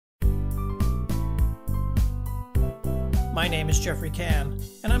My name is Jeffrey Cann,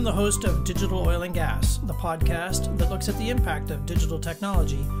 and I'm the host of Digital Oil and Gas, the podcast that looks at the impact of digital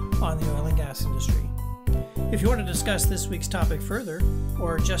technology on the oil and gas industry. If you want to discuss this week's topic further,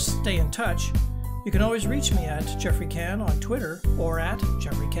 or just stay in touch, you can always reach me at Jeffrey Cann on Twitter or at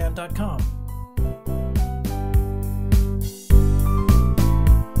jeffreycann.com.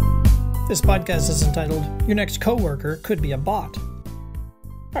 This podcast is entitled, Your Next Coworker Could Be a Bot.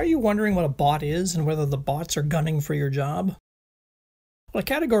 Are you wondering what a bot is and whether the bots are gunning for your job? Well, a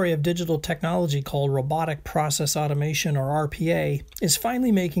category of digital technology called robotic process automation, or RPA, is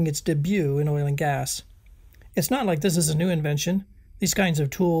finally making its debut in oil and gas. It's not like this is a new invention. These kinds of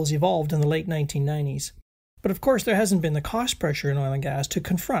tools evolved in the late 1990s. But of course, there hasn't been the cost pressure in oil and gas to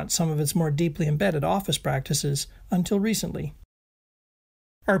confront some of its more deeply embedded office practices until recently.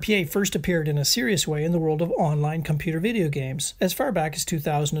 RPA first appeared in a serious way in the world of online computer video games, as far back as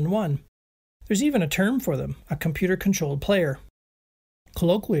 2001. There's even a term for them, a computer-controlled player.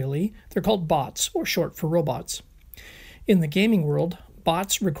 Colloquially, they're called bots, or short for robots. In the gaming world,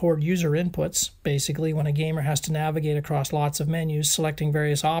 bots record user inputs, basically when a gamer has to navigate across lots of menus selecting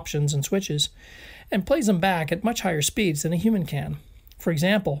various options and switches, and plays them back at much higher speeds than a human can. For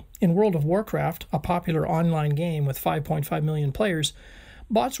example, in World of Warcraft, a popular online game with 5.5 million players,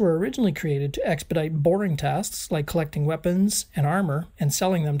 bots were originally created to expedite boring tasks like collecting weapons and armor and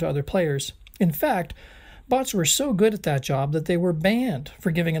selling them to other players. In fact, bots were so good at that job that they were banned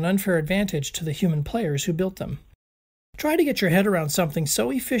for giving an unfair advantage to the human players who built them. Try to get your head around something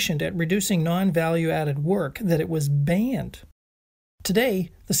so efficient at reducing non-value-added work that it was banned. Today,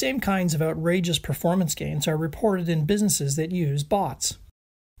 the same kinds of outrageous performance gains are reported in businesses that use bots.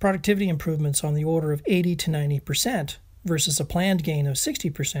 Productivity improvements on the order of 80 to 90%, versus a planned gain of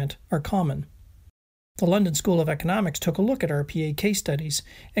 60% are common. The London School of Economics took a look at RPA case studies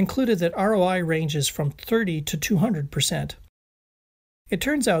and concluded that ROI ranges from 30 to 200%. It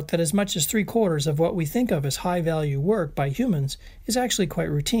turns out that as much as 3/4 of what we think of as high-value work by humans is actually quite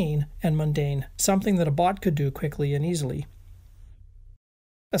routine and mundane, something that a bot could do quickly and easily.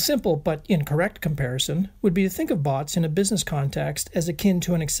 A simple but incorrect comparison would be to think of bots in a business context as akin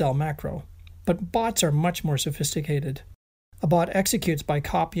to an Excel macro. But bots are much more sophisticated. A bot executes by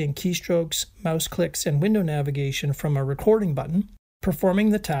copying keystrokes, mouse clicks, and window navigation from a recording button, performing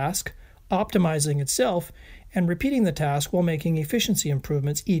the task, optimizing itself, and repeating the task while making efficiency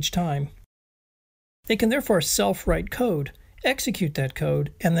improvements each time. They can therefore self-write code, execute that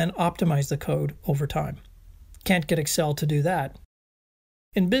code, and then optimize the code over time. Can't get Excel to do that.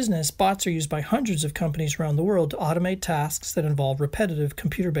 In business, bots are used by hundreds of companies around the world to automate tasks that involve repetitive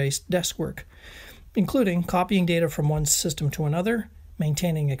computer-based desk work, including copying data from one system to another,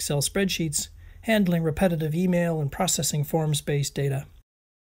 maintaining Excel spreadsheets, handling repetitive email, and processing forms-based data.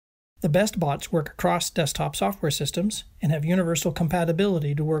 The best bots work across desktop software systems and have universal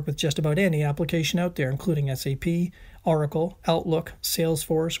compatibility to work with just about any application out there, including SAP, Oracle, Outlook,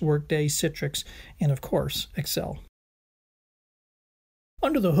 Salesforce, Workday, Citrix, and of course, Excel.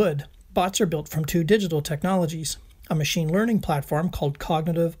 Under the hood, bots are built from two digital technologies, a machine learning platform called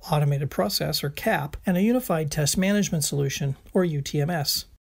Cognitive Automated Process, or CAP, and a Unified Test Management Solution, or UTMS.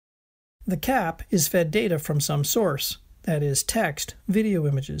 The CAP is fed data from some source, that is text, video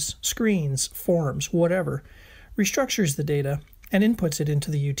images, screens, forms, whatever, restructures the data, and inputs it into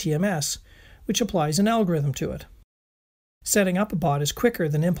the UTMS, which applies an algorithm to it. Setting up a bot is quicker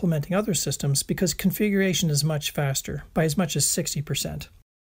than implementing other systems because configuration is much faster, by as much as 60%.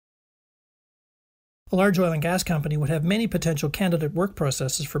 A large oil and gas company would have many potential candidate work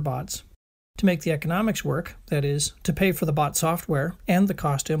processes for bots. To make the economics work, that is, to pay for the bot software and the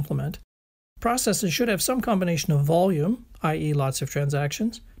cost to implement, processes should have some combination of volume, i.e. lots of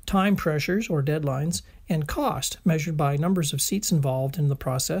transactions, time pressures or deadlines, and cost, measured by numbers of seats involved in the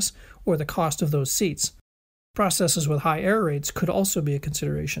process or the cost of those seats. Processes with high error rates could also be a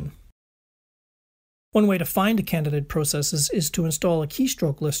consideration. One way to find a candidate processes is to install a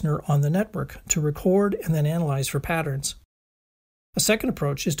keystroke listener on the network to record and then analyze for patterns. A second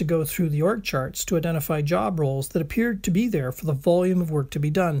approach is to go through the org charts to identify job roles that appear to be there for the volume of work to be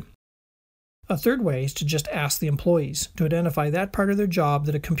done. A third way is to just ask the employees to identify that part of their job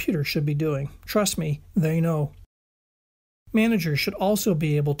that a computer should be doing. Trust me, they know. Managers should also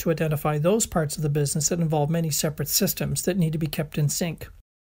be able to identify those parts of the business that involve many separate systems that need to be kept in sync.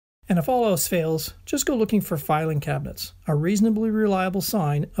 And if all else fails, just go looking for filing cabinets, a reasonably reliable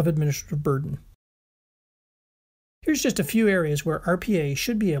sign of administrative burden. Here's just a few areas where RPA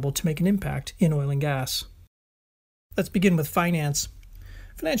should be able to make an impact in oil and gas. Let's begin with finance.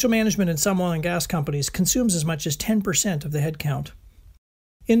 Financial management in some oil and gas companies consumes as much as 10% of the headcount.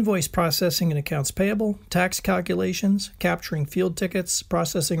 invoice processing and accounts payable, tax calculations, capturing field tickets,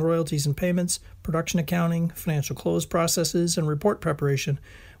 processing royalties and payments, production accounting, financial close processes, and report preparation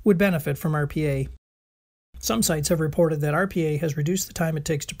would benefit from RPA. Some sites have reported that RPA has reduced the time it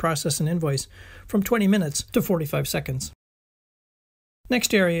takes to process an invoice from 20 minutes to 45 seconds.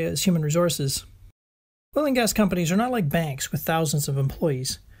 Next area is human resources. Oil and gas companies are not like banks with thousands of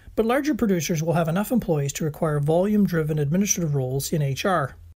employees, but larger producers will have enough employees to require volume-driven administrative roles in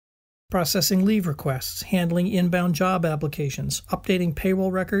HR. Processing leave requests, handling inbound job applications, updating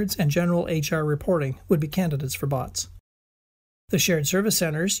payroll records, and general HR reporting would be candidates for bots. The shared service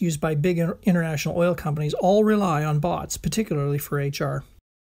centers used by big international oil companies all rely on bots, particularly for HR.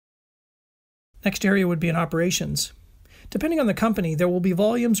 Next area would be in operations. Depending on the company, there will be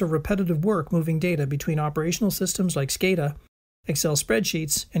volumes of repetitive work moving data between operational systems like SCADA, Excel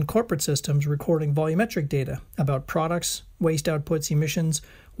spreadsheets, and corporate systems recording volumetric data about products, waste outputs, emissions,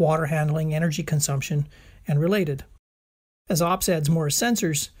 water handling, energy consumption, and related. As ops adds more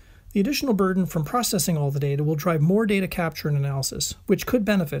sensors, the additional burden from processing all the data will drive more data capture and analysis, which could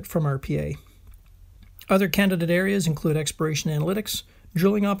benefit from RPA. Other candidate areas include exploration analytics,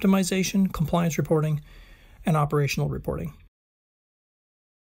 drilling optimization, compliance reporting, and operational reporting.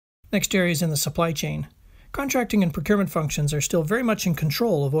 Next area is in the supply chain. Contracting and procurement functions are still very much in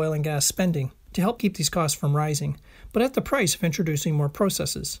control of oil and gas spending to help keep these costs from rising, but at the price of introducing more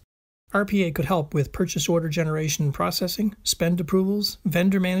processes. RPA could help with purchase order generation and processing, spend approvals,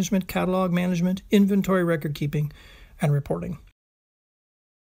 vendor management, catalog management, inventory record keeping, and reporting.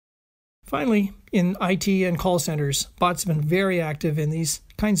 Finally, in IT and call centers, bots have been very active in these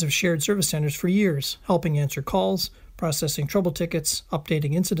kinds of shared service centers for years, helping answer calls, processing trouble tickets,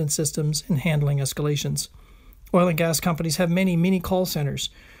 updating incident systems, and handling escalations. Oil and gas companies have many mini call centers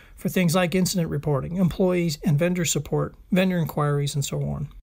for things like incident reporting, employees and vendor support, vendor inquiries, and so on.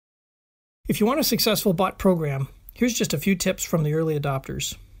 If you want a successful bot program, here's just a few tips from the early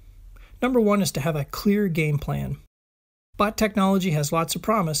adopters. Number one is to have a clear game plan. Bot technology has lots of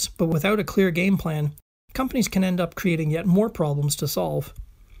promise, but without a clear game plan, companies can end up creating yet more problems to solve.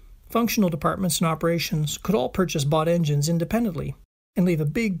 Functional departments and operations could all purchase bot engines independently and leave a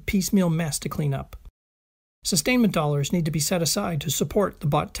big piecemeal mess to clean up. Sustainment dollars need to be set aside to support the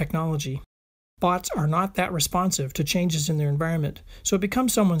bot technology. Bots are not that responsive to changes in their environment, so it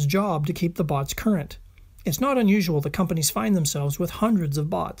becomes someone's job to keep the bots current. It's not unusual that companies find themselves with hundreds of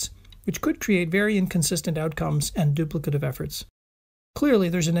bots, which could create very inconsistent outcomes and duplicative efforts. Clearly,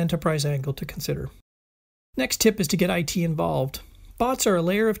 there's an enterprise angle to consider. Next tip is to get IT involved. Bots are a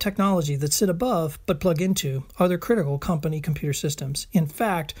layer of technology that sit above, but plug into, other critical company computer systems. In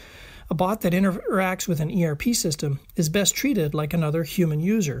fact, a bot that interacts with an ERP system is best treated like another human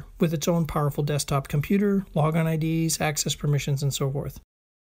user, with its own powerful desktop computer, login IDs, access permissions, and so forth.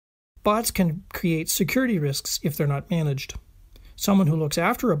 Bots can create security risks if they're not managed. Someone who looks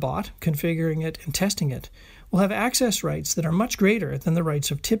after a bot, configuring it and testing it, will have access rights that are much greater than the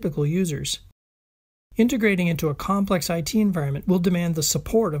rights of typical users. Integrating into a complex IT environment will demand the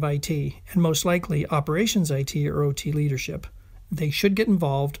support of IT, and most likely operations IT or OT leadership. They should get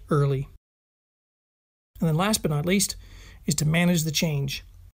involved early. And then last but not least is to manage the change.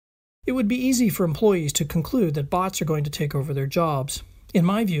 It would be easy for employees to conclude that bots are going to take over their jobs. In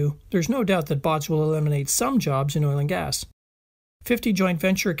my view, there's no doubt that bots will eliminate some jobs in oil and gas. 50 joint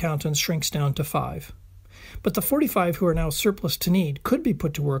venture accountants shrinks down to 5. But the 45 who are now surplus to need could be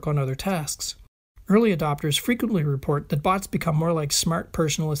put to work on other tasks. Early adopters frequently report that bots become more like smart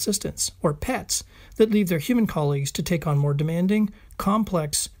personal assistants, or pets, that leave their human colleagues to take on more demanding,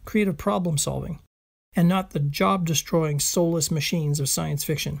 complex, creative problem solving, and not the job-destroying, soulless machines of science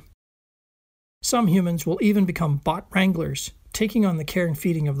fiction. Some humans will even become bot wranglers, taking on the care and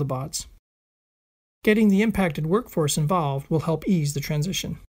feeding of the bots. Getting the impacted workforce involved will help ease the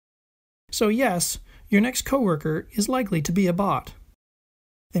transition. So yes, your next coworker is likely to be a bot.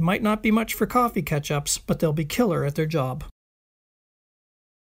 They might not be much for coffee catch-ups, but they'll be killer at their job.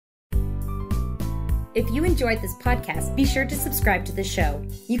 If you enjoyed this podcast, be sure to subscribe to the show.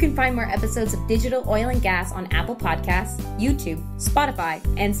 You can find more episodes of Digital Oil and Gas on Apple Podcasts, YouTube, Spotify,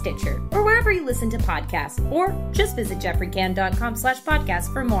 and Stitcher, or wherever you listen to podcasts, or just visit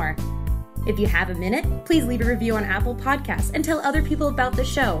jeffreycan.com/podcast for more. If you have a minute, please leave a review on Apple Podcasts and tell other people about the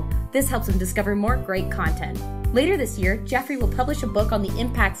show. This helps them discover more great content. Later this year, Jeffrey will publish a book on the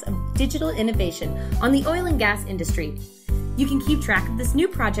impacts of digital innovation on the oil and gas industry. You can keep track of this new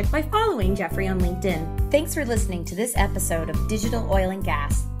project by following Jeffrey on LinkedIn. Thanks for listening to this episode of Digital Oil and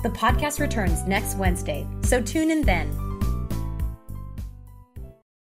Gas. The podcast returns next Wednesday, so tune in then.